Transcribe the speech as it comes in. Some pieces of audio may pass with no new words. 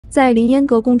在凌烟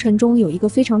阁功臣中有一个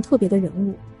非常特别的人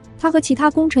物，他和其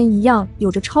他功臣一样有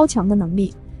着超强的能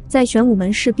力，在玄武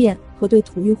门事变和对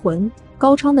吐谷浑、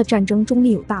高昌的战争中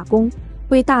立有大功，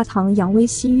为大唐扬威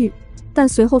西域。但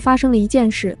随后发生了一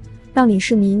件事，让李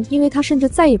世民因为他甚至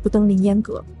再也不登凌烟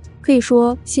阁，可以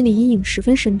说心理阴影十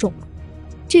分深重了。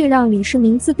这个让李世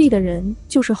民自闭的人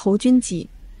就是侯君集。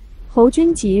侯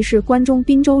君集是关中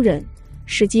滨州人，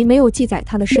史籍没有记载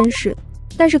他的身世，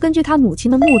但是根据他母亲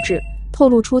的墓志透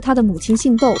露出他的母亲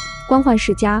姓窦，官宦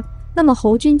世家，那么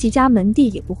侯君集家门第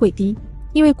也不会低，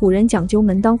因为古人讲究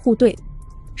门当户对。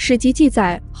史籍记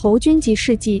载侯君集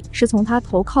事迹是从他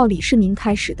投靠李世民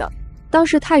开始的。当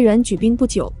时太原举兵不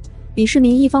久，李世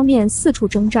民一方面四处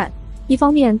征战，一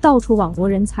方面到处网罗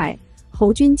人才，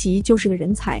侯君集就是个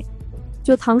人才。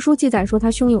就唐书记载说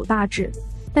他胸有大志，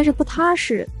但是不踏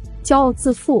实，骄傲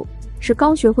自负，是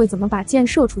刚学会怎么把箭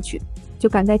射出去，就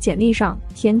敢在简历上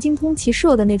填精通骑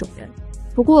射的那种人。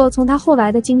不过从他后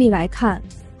来的经历来看，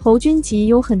侯君集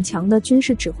有很强的军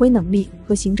事指挥能力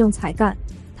和行政才干，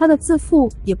他的自负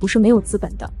也不是没有资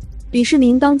本的。李世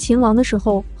民当秦王的时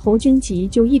候，侯君集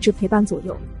就一直陪伴左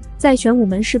右。在玄武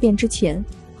门事变之前，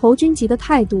侯君集的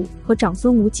态度和长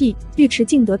孙无忌、尉迟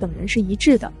敬德等人是一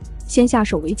致的，先下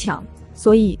手为强。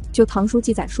所以就唐书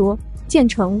记载说，建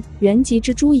成元吉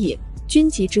之诛也，君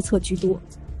集之策居多。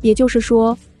也就是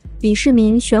说，李世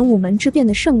民玄武门之变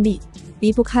的胜利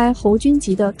离不开侯君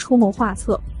集的出谋划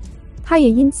策，他也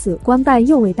因此官拜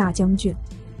右卫大将军。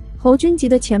侯君集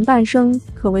的前半生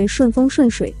可谓顺风顺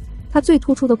水，他最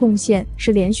突出的贡献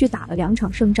是连续打了2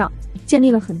场胜仗，建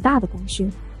立了很大的功勋。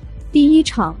第一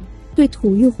场对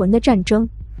吐谷浑的战争，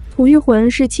吐谷浑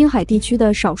是青海地区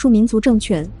的少数民族政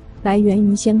权，来源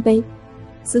于鲜卑。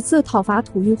此次讨伐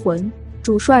吐谷浑，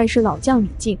主帅是老将李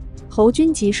靖，侯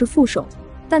君集是副手，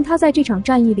但他在这场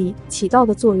战役里起到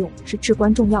的作用是至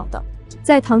关重要的。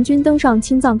在唐军登上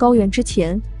青藏高原之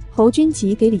前，侯君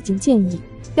集给李靖建议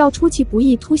要出其不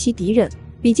意突袭敌人，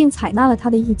李靖采纳了他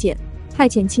的意见，派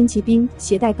遣轻骑兵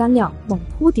携带干粮猛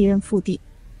扑敌人腹地，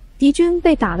敌军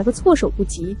被打了个措手不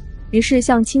及，于是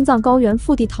向青藏高原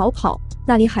腹地逃跑，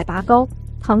那里海拔高，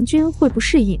唐军会不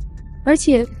适应，而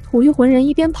且吐谷浑人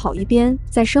一边跑一边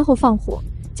在身后放火，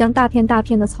将大片大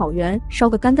片的草原烧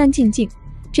个干干净净，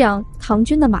这样唐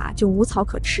军的马就无草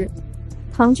可吃。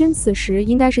唐军此时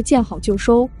应该是见好就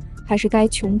收，还是该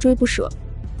穷追不舍？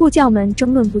部将们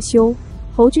争论不休，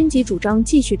侯君集主张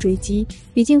继续追击，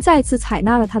李靖再次采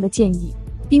纳了他的建议，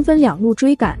兵分2路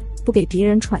追赶，不给敌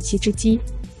人喘息之机。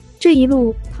这一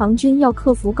路唐军要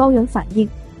克服高原反应，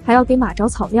还要给马找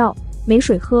草料，没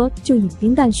水喝就饮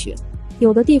冰淡雪，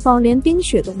有的地方连冰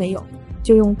雪都没有，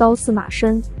就用刀刺马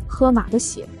身，喝马的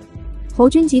血。侯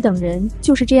君集等人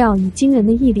就是这样以惊人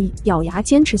的毅力咬牙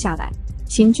坚持下来，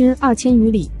行军2000余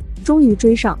里，终于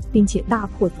追上并且大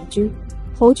破敌军。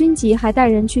侯君集还带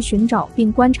人去寻找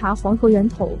并观察黄河源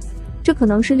头，这可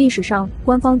能是历史上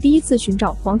官方第一次寻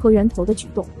找黄河源头的举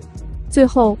动。最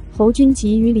后侯君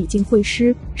集与李靖会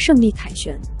师，胜利凯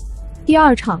旋。第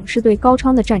2场是对高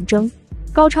昌的战争，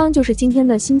高昌就是今天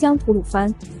的新疆吐鲁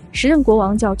番，时任国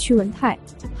王叫屈文泰，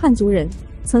汉族人，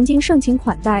曾经盛情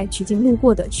款待取经路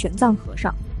过的玄奘和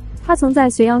尚。他曾在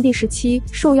隋炀帝时期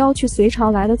受邀去隋朝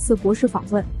来了次国事访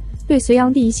问，对隋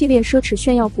炀帝一系列奢侈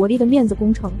炫耀国力的面子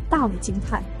工程大为惊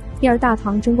叹。第二大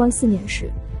唐贞观4年时，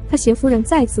他携夫人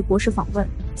再次国事访问，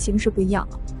形势不一样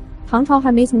了。唐朝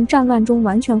还没从战乱中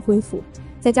完全恢复，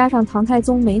再加上唐太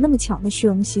宗没那么强的虚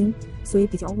荣心，所以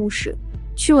比较务实。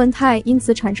屈文泰因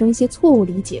此产生一些错误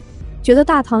理解，觉得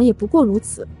大唐也不过如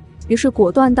此，于是果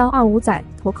断当25载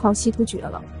投靠西突厥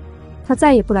了。他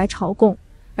再也不来朝贡，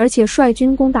而且率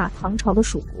军攻打唐朝的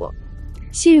属国。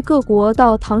西域各国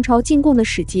到唐朝进贡的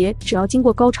使节，只要经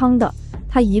过高昌的，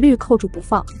他一律扣住不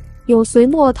放。有隋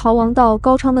末逃亡到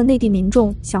高昌的内地民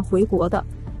众想回国的，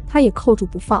他也扣住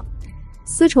不放。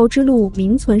丝绸之路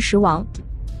名存实亡，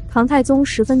唐太宗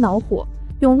十分恼火，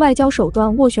用外交手段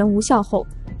斡旋无效后，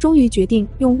终于决定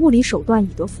用物理手段以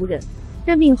德服人，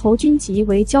任命侯君集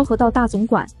为交河道大总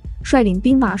管，率领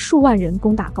兵马数万人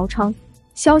攻打高昌。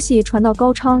消息传到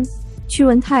高昌，屈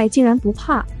文泰竟然不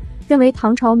怕，认为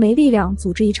唐朝没力量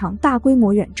组织一场大规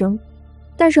模远征。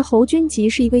但是侯君集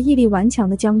是一个毅力顽强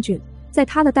的将军，在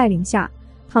他的带领下，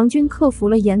唐军克服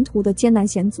了沿途的艰难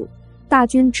险阻，大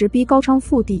军直逼高昌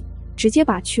腹地，直接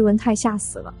把屈文泰吓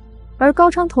死了。而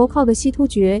高昌投靠的西突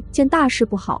厥见大事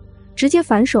不好，直接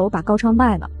反手把高昌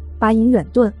卖了，拔营远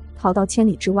遁，逃到千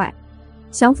里之外。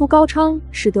降服高昌，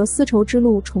使得丝绸之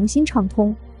路重新畅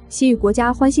通，西域国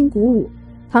家欢欣鼓舞，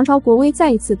唐朝国威再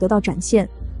一次得到展现，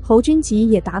侯君集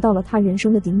也达到了他人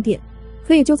生的顶点。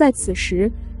可也就在此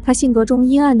时，他性格中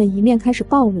阴暗的一面开始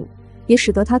暴露，也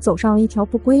使得他走上了一条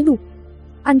不归路。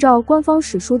按照官方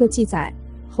史书的记载，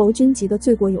侯君集的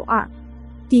罪过有二：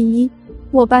第一，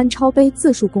握班超碑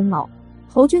自述功劳。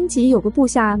侯君集有个部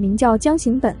下名叫江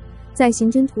行本，在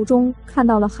行军途中看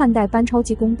到了汉代班超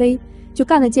记功碑，就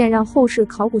干了件让后世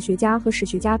考古学家和史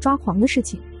学家抓狂的事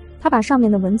情，他把上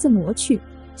面的文字挪去，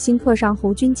新刻上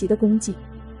侯君集的功绩。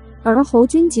而侯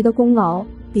君集的功劳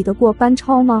比得过班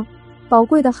超吗？宝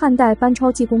贵的汉代班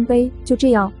超记功碑就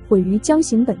这样毁于江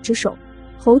行本之手，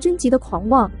侯君集的狂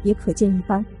妄也可见一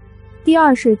斑。第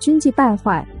二是军纪败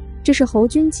坏，这是侯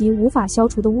君集无法消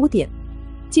除的污点。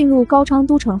进入高昌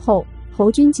都城后，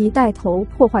侯君集带头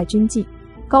破坏军纪。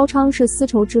高昌是丝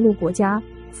绸之路国家，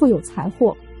富有财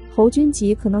货，侯君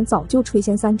集可能早就垂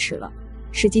涎三尺了。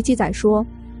史记记载说，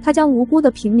他将无辜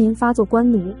的平民发作官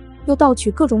奴，又盗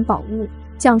取各种宝物，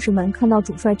将士们看到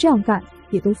主帅这样干，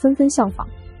也都纷纷效仿。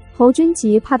侯君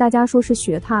集怕大家说是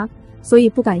学他，所以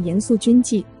不敢严肃军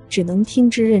纪，只能听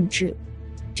之任之。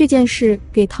这件事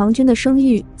给唐军的声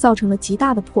誉造成了极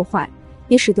大的破坏，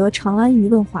也使得长安舆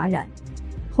论哗然。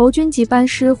侯君集班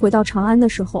师回到长安的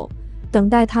时候，等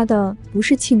待他的不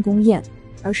是庆功宴，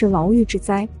而是牢狱之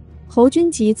灾。侯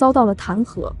君集遭到了弹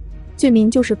劾，罪名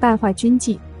就是败坏军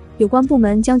纪，有关部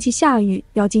门将其下狱，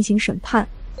要进行审判。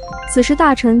此时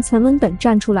大臣岑文本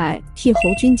站出来替侯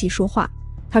君集说话，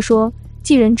他说：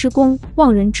记人之功，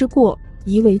忘人之过，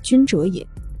宜为君者也。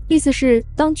意思是，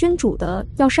当君主的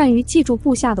要善于记住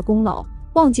部下的功劳，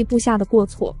忘记部下的过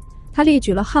错。他列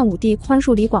举了汉武帝宽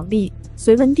恕李广利、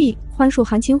隋文帝宽恕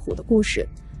韩擒虎的故事，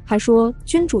还说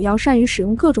君主要善于使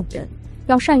用各种人，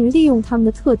要善于利用他们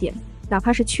的特点，哪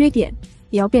怕是缺点，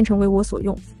也要变成为我所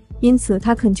用。因此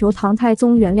他恳求唐太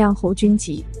宗原谅侯君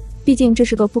集，毕竟这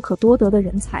是个不可多得的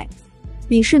人才。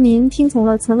李世民听从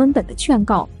了岑文本的劝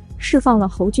告，释放了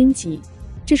侯君集，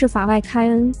这是法外开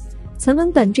恩。岑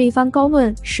文本这一番高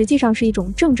论实际上是一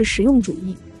种政治实用主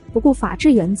义，不顾法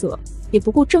治原则，也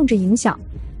不顾政治影响，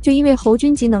就因为侯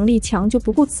君集能力强，就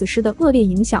不顾此事的恶劣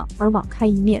影响而网开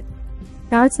一面。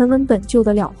然而岑文本救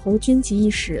得了侯君集一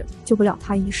时，救不了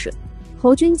他一世。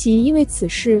侯君集因为此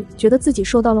事觉得自己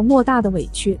受到了莫大的委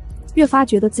屈，越发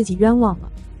觉得自己冤枉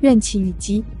了，怨气郁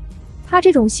积。他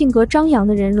这种性格张扬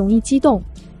的人容易激动，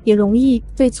也容易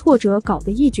被挫折搞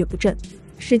得一蹶不振。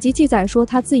史籍记载说，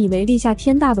他自以为立下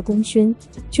天大的功勋，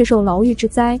却受牢狱之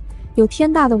灾，有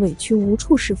天大的委屈无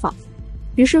处释放。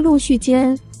于是陆续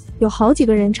间有好几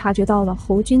个人察觉到了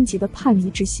侯君集的叛离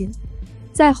之心。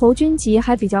在侯君集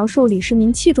还比较受李世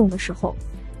民器重的时候，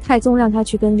太宗让他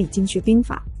去跟李靖学兵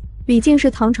法。李靖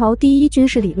是唐朝第一军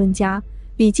事理论家，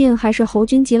李靖还是侯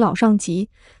君集老上级，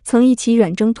曾一起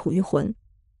远征吐谷浑。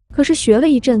可是学了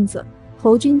一阵子，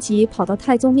侯君集跑到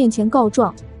太宗面前告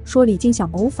状，说李靖想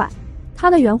谋反。他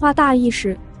的原话大意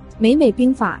是，每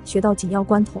兵法学到紧要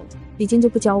关头，李靖就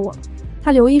不教我了，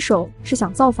他留一手是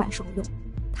想造反受用。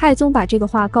太宗把这个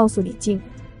话告诉李靖，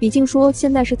李靖说，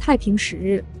现在是太平时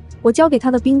日，我教给他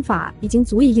的兵法已经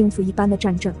足以应付一般的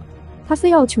战阵了，他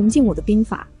非要穷尽我的兵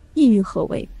法，意欲何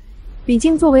为？李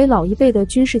靖作为老一辈的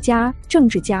军事家、政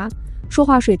治家，说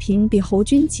话水平比侯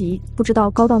君集不知道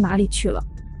高到哪里去了。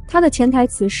他的潜台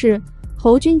词是，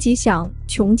侯君集想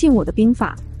穷尽我的兵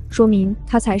法，说明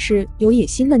他才是有野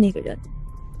心的那个人。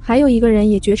还有一个人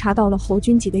也觉察到了侯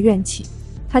君集的怨气，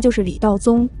他就是李道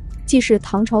宗，既是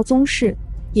唐朝宗室，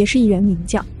也是一员名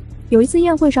将。有一次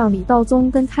宴会上，李道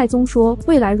宗跟太宗说，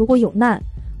未来如果有难，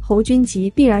侯君集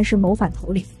必然是谋反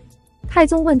头领。太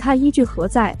宗问他依据何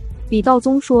在，李道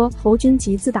宗说，侯君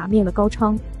集自打灭了高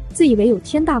昌，自以为有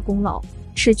天大功劳，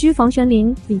耻居房玄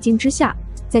龄、李靖之下，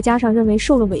再加上认为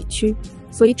受了委屈，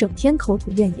所以整天口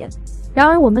吐怨言。然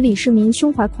而我们李世民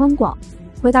胸怀宽广，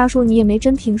回答说，你也没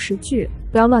真凭实据，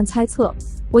不要乱猜测，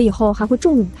我以后还会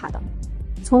重用他的。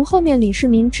从后面李世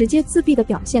民直接自闭的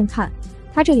表现看，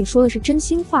他这里说的是真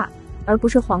心话，而不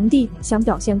是皇帝想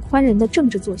表现宽仁的政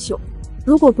治作秀。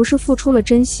如果不是付出了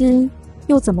真心，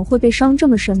又怎么会被伤这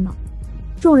么深呢？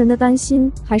众人的担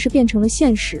心还是变成了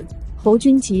现实，侯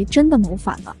君集真的谋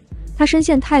反了，他深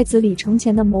陷太子李承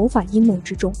乾的谋反阴谋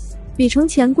之中。李承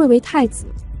乾贵为太子，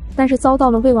但是遭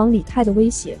到了魏王李泰的威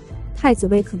胁，太子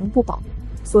位可能不保，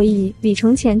所以李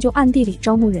承乾就暗地里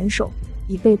招募人手，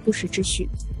以备不时之需。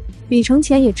李承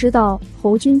乾也知道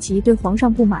侯君集对皇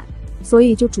上不满，所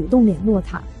以就主动联络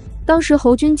他。当时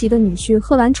侯君集的女婿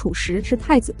贺兰楚时是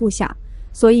太子部下，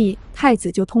所以太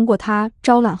子就通过他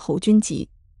招揽侯君集。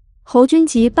侯君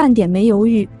集半点没犹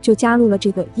豫就加入了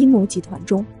这个阴谋集团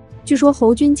中。据说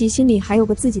侯君集心里还有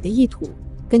个自己的意图，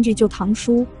根据《旧唐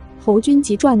书·侯君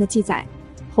集传》的记载，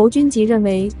侯君集认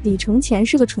为李承乾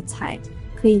是个蠢材，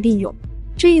可以利用。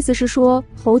这意思是说，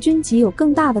侯君集有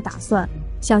更大的打算，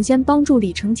想先帮助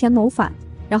李承乾谋反，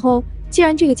然后既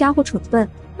然这个家伙蠢笨，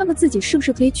那么自己是不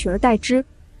是可以取而代之，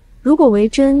如果为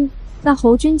真，那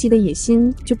侯君集的野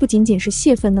心就不仅仅是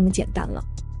泄愤那么简单了。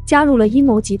加入了阴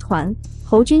谋集团，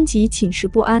侯君集寝食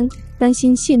不安，担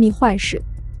心泄密坏事。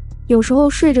有时候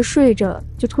睡着睡着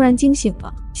就突然惊醒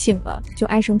了，醒了就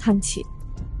唉声叹气。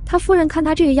他夫人看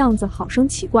他这个样子，好生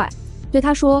奇怪，对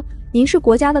他说：“您是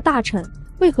国家的大臣，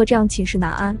为何这样寝食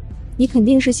难安？你肯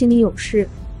定是心里有事。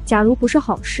假如不是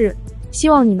好事，希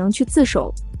望你能去自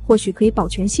首，或许可以保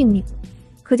全性命。”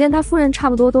可见他夫人差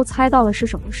不多都猜到了是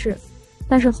什么事，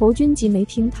但是侯君集没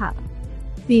听他的。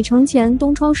李承乾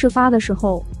东窗事发的时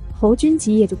候，侯君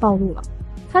集也就暴露了。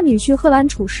他女婿贺兰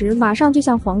楚时马上就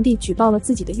向皇帝举报了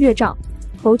自己的岳丈，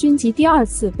侯君集第二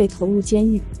次被投入监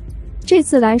狱。这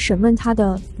次来审问他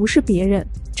的不是别人，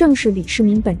正是李世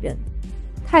民本人。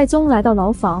太宗来到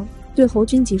牢房，对侯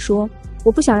君集说：“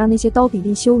我不想让那些刀笔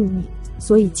吏羞辱你，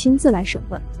所以亲自来审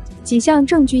问。”几项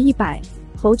证据一摆，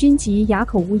侯君集哑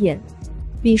口无言。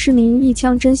李世民一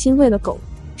腔真心为了狗，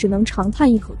只能长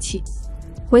叹一口气。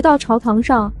回到朝堂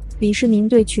上，李世民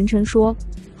对群臣说：“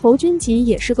侯君集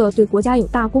也是个对国家有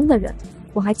大功的人，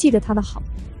我还记着他的好。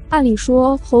按理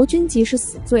说侯君集是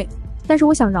死罪，但是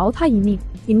我想饶他一命，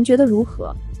你们觉得如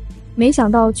何？”没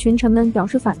想到群臣们表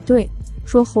示反对，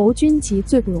说侯君集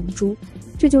罪不容诛。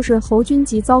这就是侯君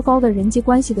集糟糕的人际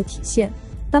关系的体现。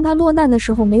当他落难的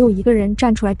时候，没有一个人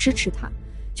站出来支持他，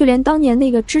就连当年那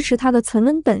个支持他的岑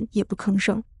文本也不吭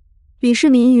声。李世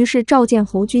民于是召见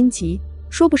侯君集，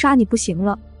说不杀你不行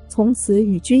了，从此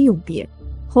与君永别。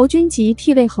侯君集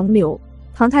涕泪横流，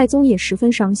唐太宗也十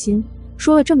分伤心，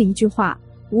说了这么一句话：“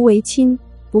吾为亲，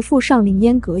不复上凌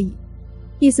烟阁矣。”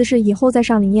意思是以后再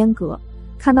上凌烟阁，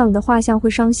看到你的画像会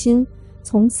伤心，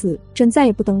从此朕再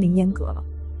也不登凌烟阁了。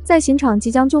在刑场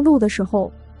即将就戮的时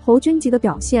候，侯君集的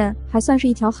表现还算是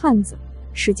一条汉子。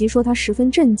史籍说他十分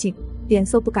镇静，脸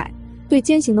色不改，对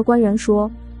监刑的官员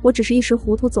说：“我只是一时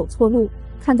糊涂走错路，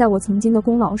看在我曾经的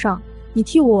功劳上，你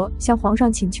替我向皇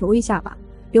上请求一下吧，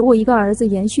留我一个儿子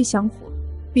延续香火。”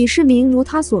李世民如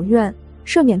他所愿，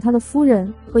赦免他的夫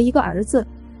人和一个儿子，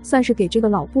算是给这个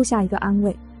老部下一个安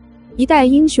慰。一代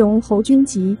英雄侯君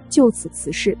集就此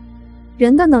辞世。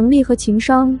人的能力和情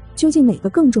商究竟哪个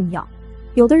更重要？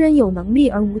有的人有能力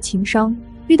而无情商，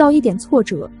遇到一点挫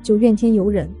折就怨天尤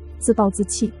人，自暴自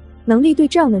弃。能力对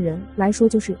这样的人来说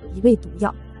就是一味毒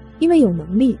药，因为有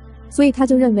能力，所以他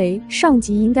就认为上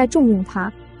级应该重用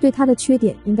他，对他的缺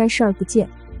点应该视而不见。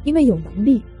因为有能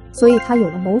力，所以他有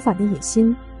了谋反的野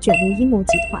心，卷入阴谋集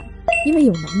团。因为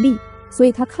有能力，所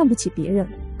以他看不起别人，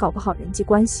搞不好人际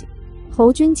关系。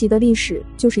侯君集的历史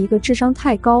就是一个智商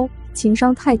太高、情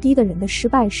商太低的人的失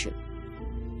败史。